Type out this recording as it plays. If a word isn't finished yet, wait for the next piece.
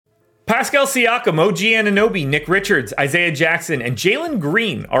Pascal Siakam, OG Anunoby, Nick Richards, Isaiah Jackson, and Jalen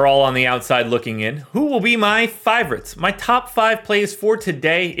Green are all on the outside looking in. Who will be my favorites? My top 5 plays for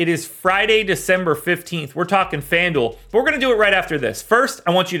today. It is Friday, December 15th. We're talking FanDuel, but we're going to do it right after this. First, I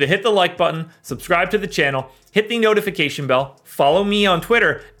want you to hit the like button, subscribe to the channel, hit the notification bell, follow me on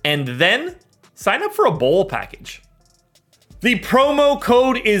Twitter, and then sign up for a bowl package. The promo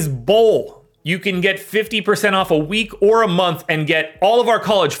code is BOWL. You can get 50% off a week or a month and get all of our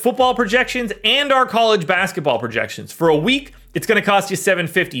college football projections and our college basketball projections. For a week, it's going to cost you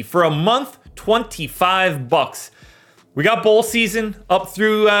 $7.50. For a month, $25. We got bowl season up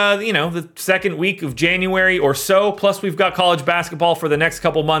through the second week of January or so. Plus, we've got college basketball for the next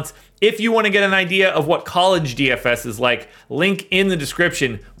couple months. If you want to get an idea of what college DFS is like, link in the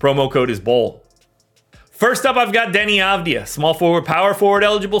description. Promo code is BOWL. First up, I've got Deni Avdija, small forward, power forward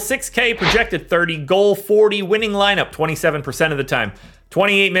eligible, 6K, projected 30, goal 40, winning lineup 27% of the time.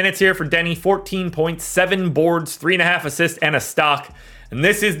 28 minutes here for Deni, 14 points, 7 boards, 3.5 assists, and a stock. And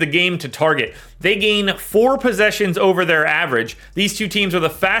this is the game to target. They gain 4 possessions over their average. These two teams are the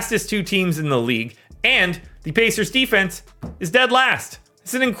fastest 2 teams in the league, and the Pacers defense is dead last.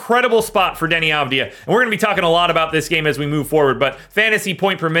 It's an incredible spot for Deni Avdija, and we're going to be talking a lot about this game as we move forward, but fantasy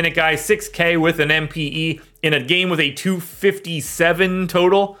point per minute guy, 6K with an MPE in a game with a 257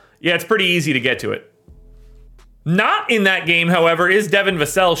 total. Yeah, it's pretty easy to get to it. Not in that game, however, is Devin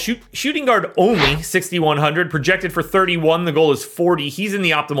Vassell, shooting guard only, 6,100, projected for 31. The goal is 40. He's in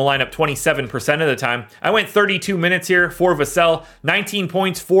the optimal lineup 27% of the time. I went 32 minutes here for Vassell, 19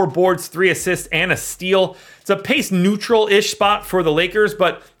 points, 4 boards, 3 assists, and a steal. It's a pace neutral-ish spot for the Lakers,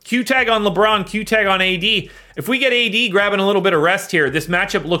 but Q-tag on LeBron, Q-tag on AD. If we get AD grabbing a little bit of rest here, this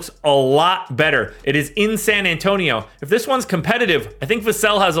matchup looks a lot better. It is in San Antonio. If this one's competitive, I think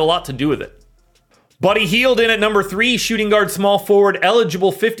Vassell has a lot to do with it. Buddy Hield in at number 3, shooting guard, small forward,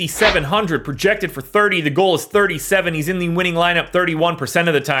 eligible 5,700, projected for 30. The goal is 37. He's in the winning lineup 31%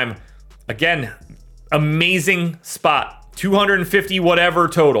 of the time. Again, amazing spot. 250 whatever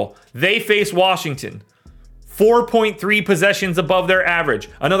total. They face Washington. 4.3 possessions above their average.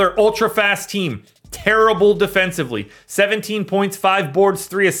 Another ultra-fast team. Terrible defensively. 17 points, 5 boards,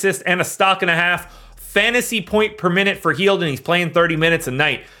 3 assists, and a stock and a half. Fantasy point per minute for Hield, and he's playing 30 minutes a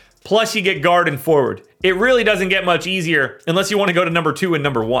night. Plus, you get guard and forward. It really doesn't get much easier unless you want to go to number 2 and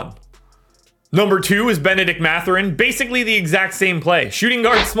number 1. Number 2 is Benedict Mathurin. Basically the exact same play. Shooting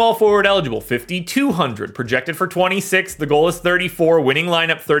guard, small forward eligible, 5,200. Projected for 26. The goal is 34. Winning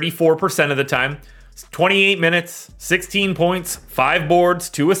lineup 34% of the time. 28 minutes, 16 points, 5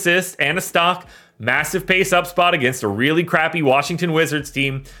 boards, 2 assists, and a stock. Massive pace up spot against a really crappy Washington Wizards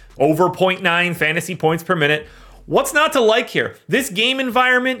team. Over 0.9 fantasy points per minute. What's not to like here? This game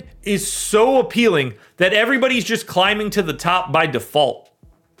environment is so appealing that everybody's just climbing to the top by default.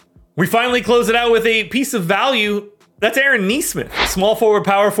 We finally close it out with a piece of value. That's Aaron Nesmith. Small forward,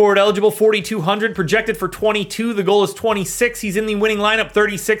 power forward eligible, 4,200, projected for 22. The goal is 26. He's in the winning lineup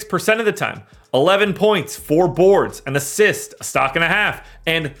 36% of the time. 11 points, 4 boards, an assist, a stock and a half.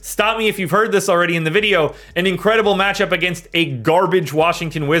 And stop me if you've heard this already in the video, an incredible matchup against a garbage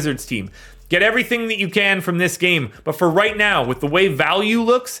Washington Wizards team. Get everything that you can from this game, but for right now, with the way value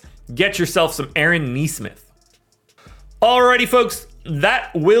looks, get yourself some Aaron Nesmith. Alrighty, folks,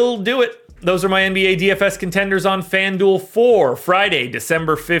 that will do it. Those are my NBA DFS contenders on FanDuel for Friday,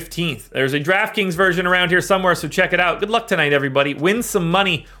 December 15th. There's a DraftKings version around here somewhere, so check it out. Good luck tonight, everybody. Win some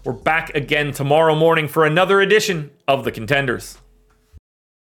money. We're back again tomorrow morning for another edition of the Contenders.